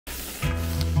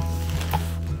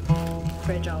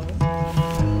fragile.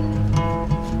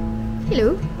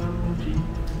 Hello.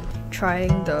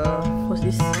 Trying the what's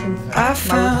this? I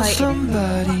found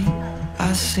somebody.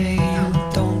 I say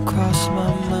you don't cross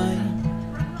my mind.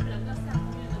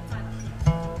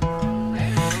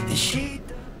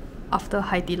 After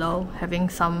Hai Di Lao, having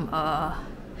some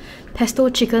pesto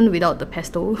chicken without the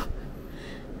pesto.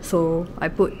 So I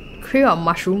put cream of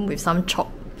mushroom with some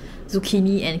chopped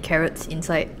zucchini and carrots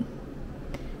inside,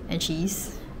 and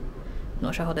cheese.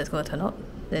 Not sure how that's gonna turn out.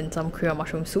 Then some cream of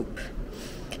mushroom soup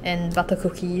and butter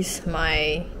cookies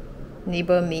my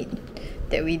neighbour made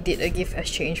that we did a gift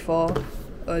exchange for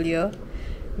earlier.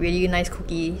 Really nice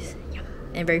cookies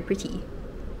and very pretty.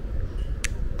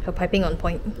 Her piping on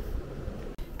point.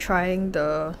 Trying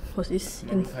the what's this?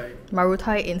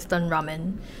 Marutai instant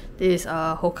ramen. This is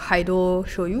Hokkaido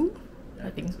shoyu,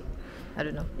 I think. I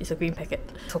don't know. It's a green packet.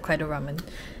 It's Hokkaido ramen.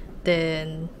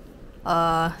 Then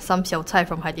some xiao cai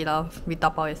from Hai Di Lao we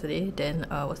tapao yesterday. Then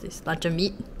what's this? Luncheon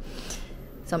meat,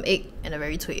 some egg, and a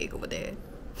very cui egg over there.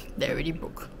 They already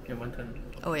broke. And wonton.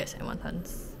 Oh yes, and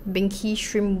wontons. Binky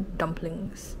shrimp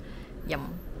dumplings.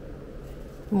 Yum.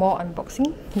 More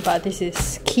unboxing, but this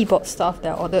is keyboard stuff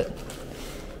that I ordered,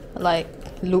 like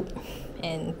loop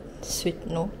and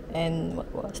and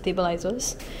what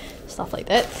stabilizers, stuff like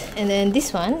that. And then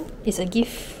this one is a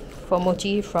gift for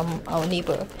Mochi from our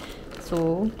neighbour.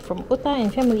 So from Ota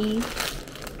and family,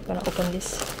 I'm gonna open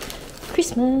this.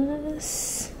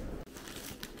 Christmas.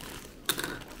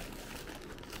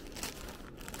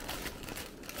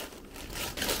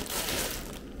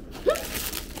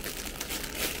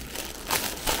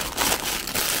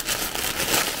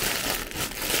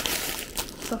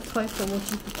 Soft toy for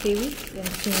Mochi to play with and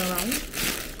swing around.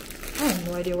 I have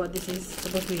no idea what this is. It's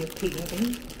supposed to be a pig, I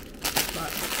think.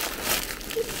 But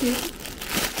it's cute.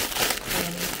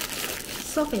 And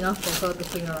soft enough for her to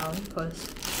swing around because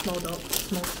small dog,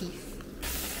 small teeth.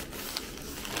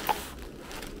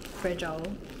 Fragile.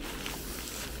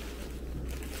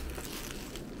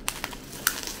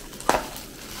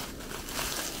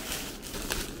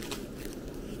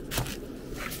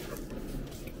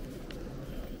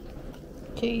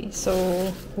 Okay, so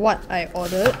what I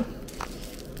ordered: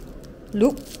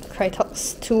 loop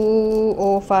Krytox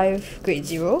 205 grade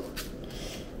 0,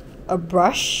 a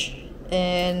brush,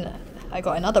 and I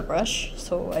got another brush,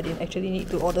 so I didn't actually need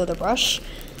to order the brush.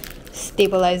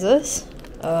 Stabilizers,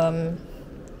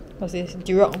 what's this?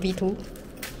 Duroc V2.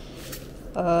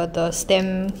 The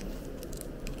stem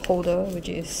holder, which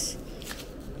is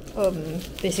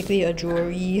basically a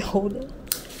jewelry holder.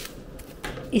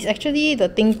 It's actually the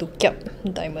thing to kiap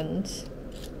diamonds.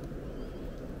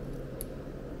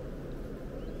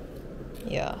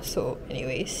 Yeah, so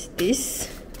anyways, this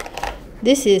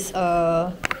is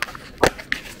a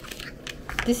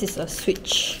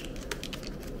switch.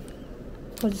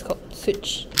 What's it called?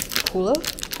 Switch cooler,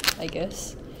 I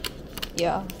guess.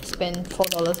 Yeah, spent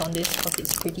 $4 on this because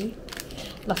it's pretty.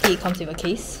 Lucky it comes with a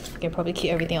case. I can probably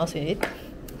keep everything else in it.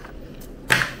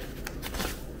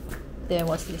 Then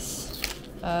what's this?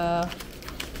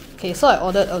 Okay, so I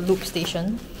ordered a loop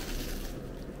station.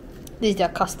 This is their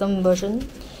custom version.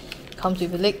 Comes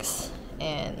with legs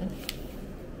and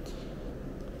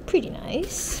pretty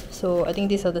nice. So I think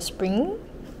these are the spring,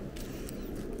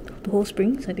 the whole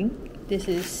springs. I think this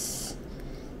is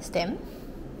stem.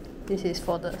 This is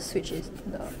for the switches,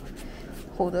 the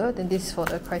holder. Then this is for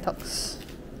the Krytox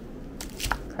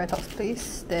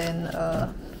place. Then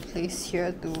place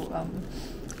here to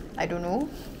I don't know,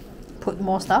 put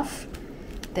more stuff.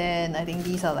 Then I think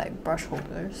these are like brush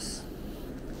holders.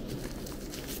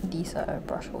 These are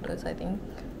brush holders, I think.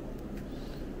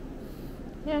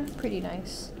 Yeah, pretty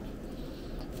nice.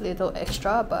 Little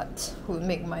extra, but would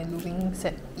make my looping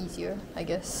set easier, I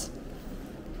guess.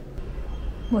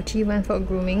 Mochi went for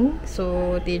grooming,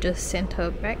 so they just sent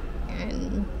her back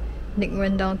and Nick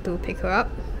went down to pick her up.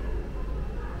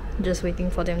 Just waiting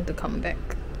for them to come back.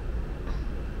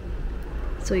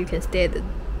 So you can stay at the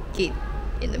gate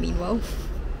in the meanwhile.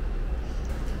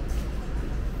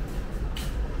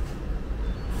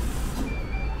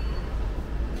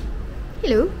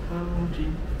 Hello.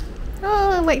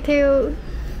 Oh, whitetail.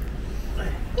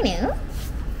 Hello.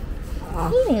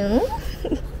 Hello.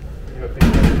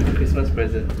 Christmas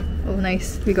present. Oh,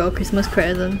 nice. We got a Christmas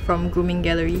present from Grooming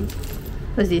Gallery.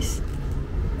 What's this?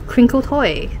 Crinkle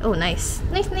toy. Oh, nice.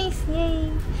 Nice.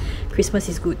 Yay. Christmas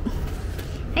is good.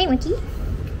 Hi, Mochi.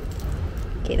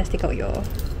 Okay, let's take out your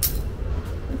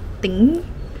thing.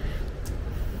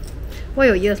 Why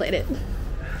are your ears like that?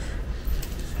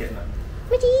 Scared lah.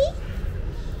 Mochi!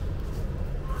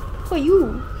 For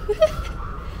you!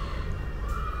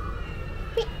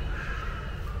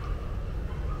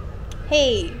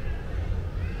 Hey!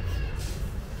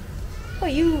 Who are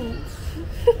you?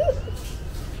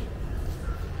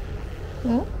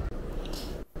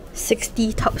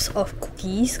 60 tubs of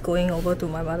cookies going over to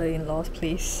my mother-in-law's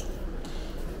place.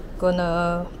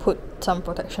 Gonna put some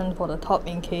protection for the top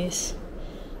in case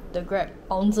the grab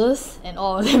bounces and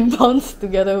all of them bounce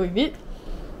together with it.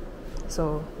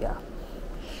 So yeah.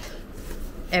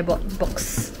 Airboard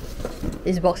box.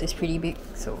 This box is pretty big,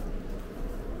 so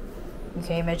you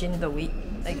can imagine the weight,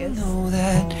 I guess. Know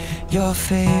that your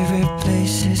favorite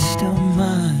place is still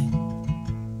mine.